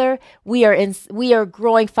together. We are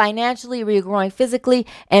growing financially, we are growing physically,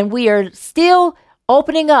 and we are still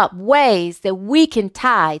opening up ways that we can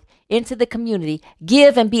tithe into the community,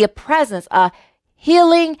 give and be a presence, a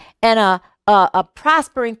healing and a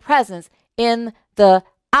prospering presence in the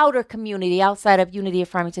outer community outside of Unity of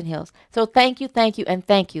Farmington Hills. So thank you, and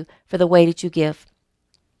thank you for the way that you give.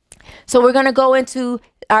 So we're going to go into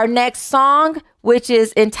our next song, which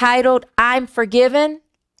is entitled I'm Forgiven.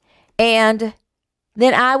 And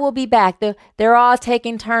then I will be back. They're all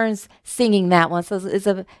taking turns singing that one. So it's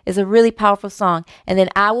a really powerful song. And then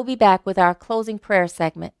I will be back with our closing prayer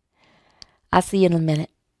segment. I'll see you in a minute.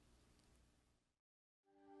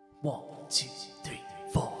 1, 2, 3,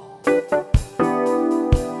 4.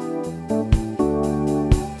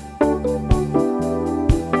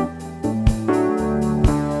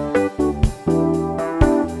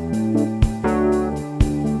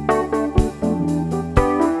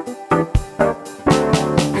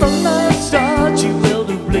 From the start, you held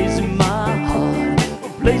a place in my heart, a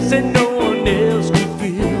place that no one else could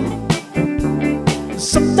fill.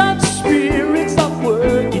 Sometimes spirits not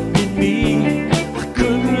working in me. I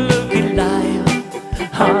couldn't look at life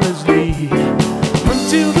honestly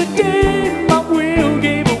until the day my will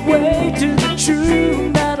gave away to the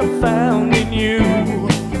truth that I found in you.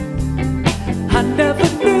 I never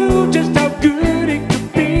knew just how good it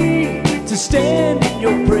could be to stand in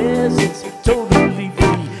your presence totally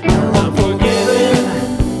free. Now I'm forgiven.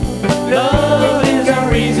 Love is our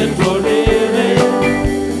reason for living.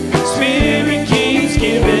 Spirit keeps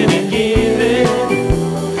giving and giving,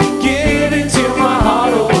 giving till my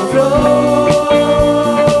heart overflows.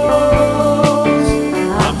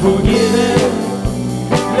 I'm forgiven.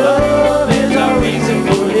 Love is our reason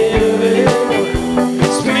for living.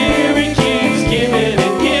 Spirit keeps giving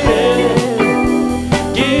and giving,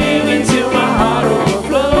 giving till my heart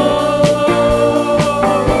overflows.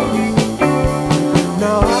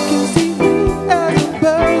 Now I can see me as a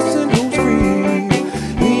person who's free,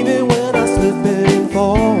 even when I slip and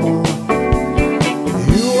fall.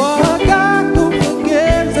 You are a God who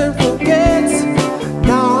forgives and forgets.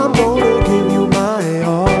 Now I'm gonna give you my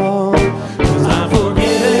all. 'Cause I'm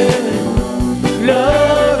forgiven.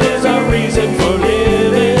 Love is our reason for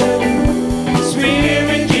living.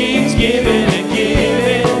 Spirit keeps giving and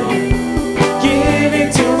giving, giving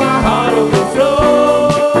till my heart overflows.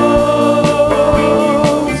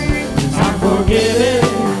 'Cause I'm forgiven.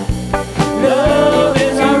 Love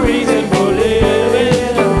is our reason for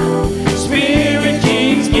living. Spirit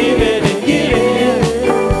keeps giving and giving,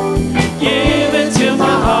 giving till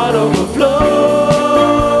my heart overflows.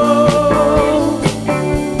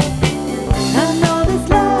 I know this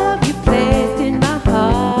love you placed in my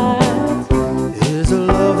heart. It's a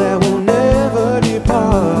love that will never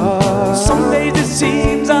depart. Some days it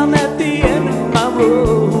seems I'm at the end of my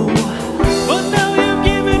road, but now you've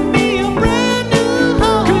given me a brand new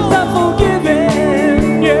home. 'Cause I'm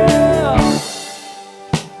forgiven, yeah.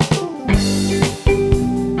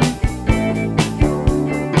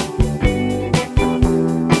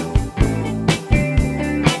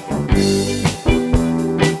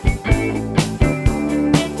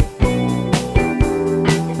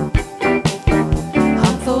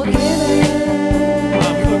 I'm forgiven.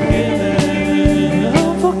 I'm forgiven.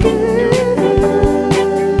 I'm forgiven.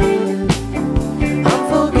 I'm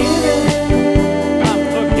forgiven. I'm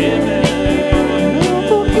forgiven.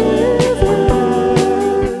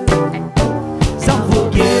 I'm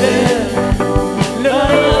forgiven.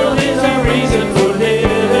 Love is our reason for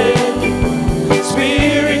living.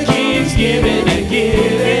 Spirit keeps giving and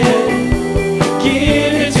giving,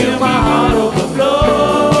 giving till my heart overflows.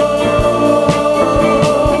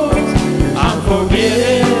 I'm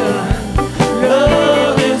forgiven.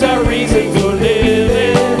 Love is our reason for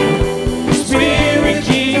living. Spirit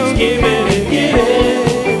keeps giving and giving,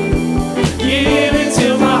 giving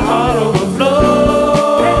till my heart overflows.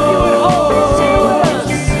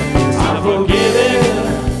 I'm forgiven.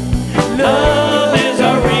 Love is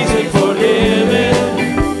our reason for living.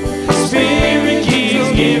 Spirit keeps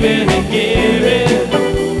giving and giving,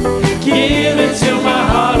 giving till my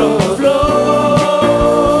heart overflows.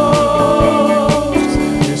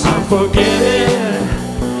 I'm forgiven.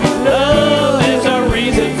 Love is our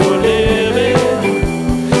reason for living.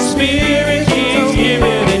 Spirit keeps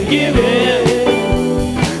giving and giving,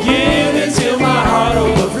 giving till my heart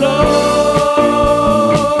overflows.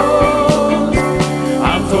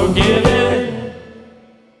 I'm forgiven.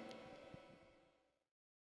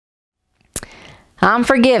 I'm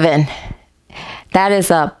forgiven. That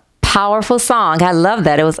is a powerful song. I love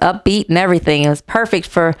that. It was upbeat and everything. It was perfect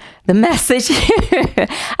for the message.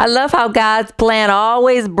 I love how God's plan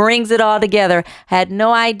always brings it all together. I had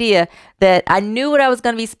no idea that I knew what I was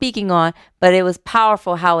going to be speaking on, but it was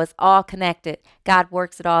powerful how it's all connected. God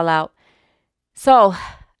works it all out. So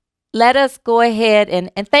let us go ahead and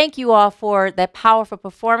thank you all for that powerful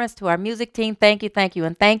performance. To our music team, thank you, thank you,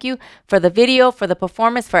 and thank you for the video, for the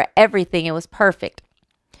performance, for everything. It was perfect.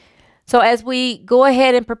 So as we go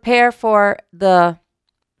ahead and prepare for the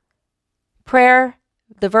prayer,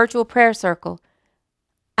 the virtual prayer circle,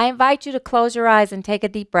 I invite you to close your eyes and take a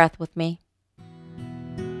deep breath with me.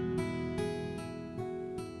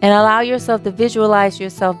 And allow yourself to visualize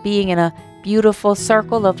yourself being in a beautiful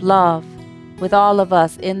circle of love with all of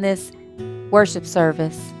us in this worship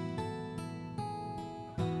service.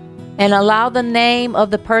 And allow the name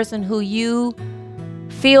of the person who you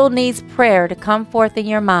feel needs prayer to come forth in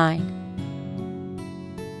your mind.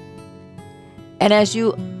 And as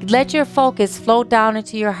you let your focus flow down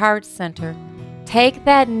into your heart center, take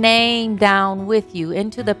that name down with you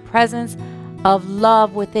into the presence of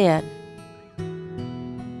love within.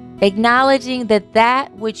 Acknowledging that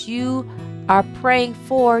that which you are praying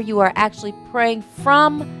for, you are actually praying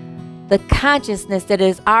from the consciousness that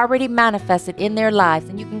is already manifested in their lives.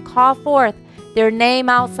 And you can call forth their name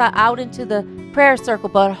out into the prayer circle,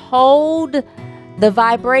 but hold the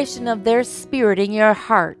vibration of their spirit in your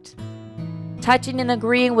heart, touching and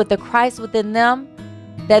agreeing with the Christ within them,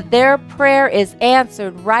 that their prayer is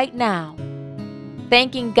answered right now.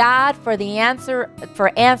 Thanking God for the answer,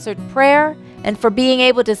 for answered prayer, and for being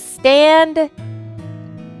able to stand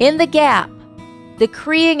in the gap,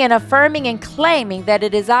 decreeing and affirming and claiming that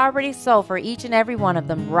it is already so for each and every one of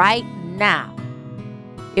them right now.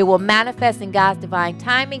 It will manifest in God's divine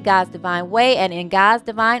timing, God's divine way, and in God's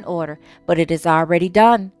divine order, but it is already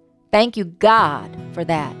done. Thank you, God, for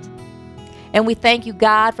that. And we thank you,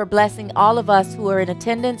 God, for blessing all of us who are in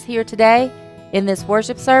attendance here today in this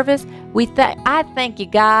worship service. I thank you,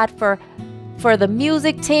 God, for the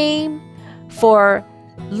music team, for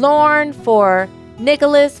Lorne, for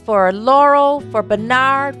Nicholas, for Laurel, for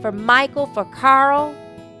Bernard, for Michael, for Carl,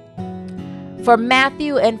 for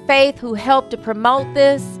Matthew and Faith, who helped to promote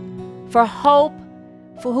this, for Hope,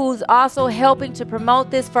 for who's also helping to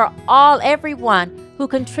promote this, for everyone who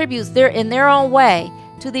contributes in their own way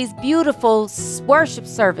to these beautiful worship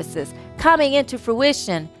services coming into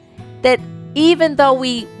fruition, that even though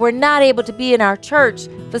we were not able to be in our church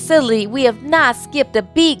facility, we have not skipped a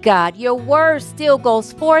beat, God. Your word still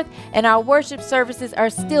goes forth and our worship services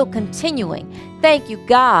are still continuing. Thank you,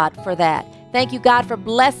 God, for that. Thank you, God, for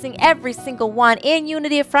blessing every single one in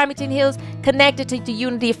Unity of Farmington Hills, connected to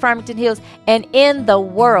Unity of Farmington Hills, and in the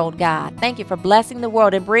world, God. Thank you for blessing the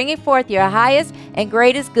world and bringing forth your highest and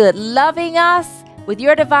greatest good, loving us with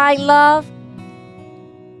your divine love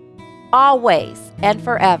always and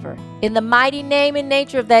forever. In the mighty name and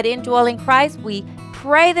nature of that indwelling Christ, we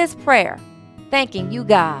pray this prayer, thanking you,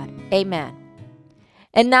 God. Amen.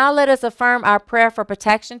 And now let us affirm our prayer for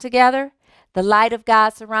protection together. The light of God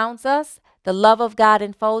surrounds us. The love of God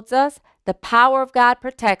enfolds us. The power of God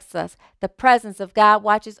protects us. The presence of God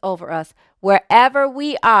watches over us. Wherever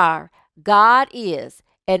we are, God is,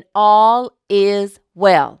 and all is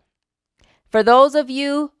well. For those of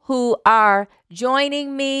you who are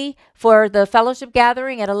joining me for the fellowship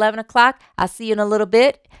gathering at 11 o'clock, I'll see you in a little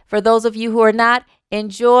bit. For those of you who are not,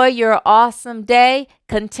 enjoy your awesome day.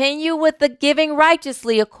 Continue with the giving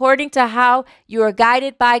righteously according to how you are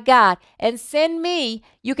guided by God. And send me,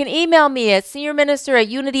 you can email me at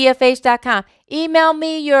seniorminister@unityfh.com. Email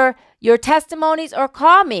me your testimonies or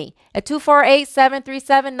call me at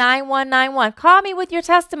 248-737-9191. Call me with your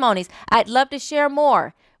testimonies. I'd love to share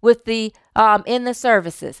more with the in the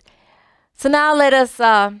services. So now let us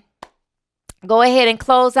go ahead and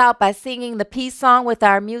close out by singing the peace song with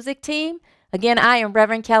our music team. Again, I am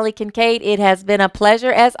Reverend Kelly Kincaid. It has been a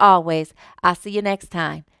pleasure as always. I'll see you next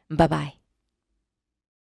time. Bye-bye.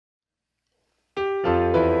 We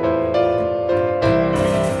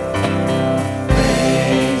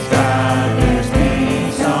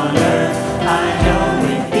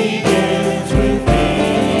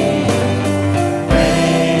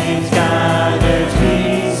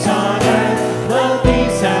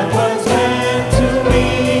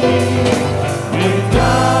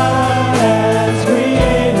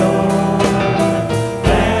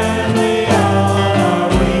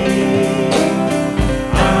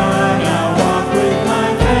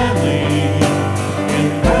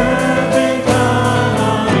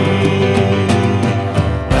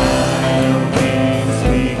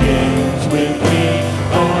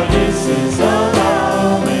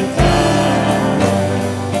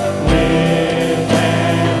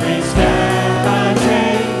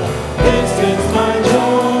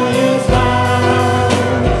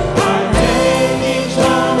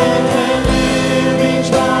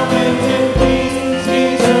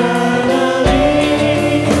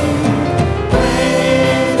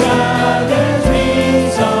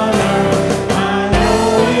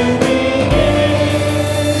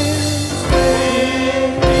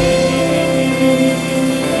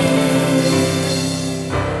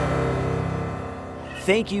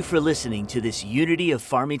Thank you for listening to this Unity of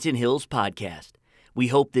Farmington Hills podcast. We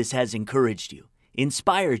hope this has encouraged you,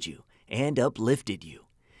 inspired you, and uplifted you.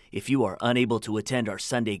 If you are unable to attend our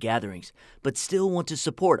Sunday gatherings, but still want to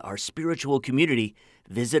support our spiritual community,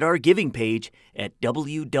 visit our giving page at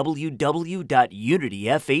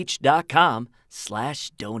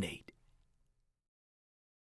www.unityfh.com/donate.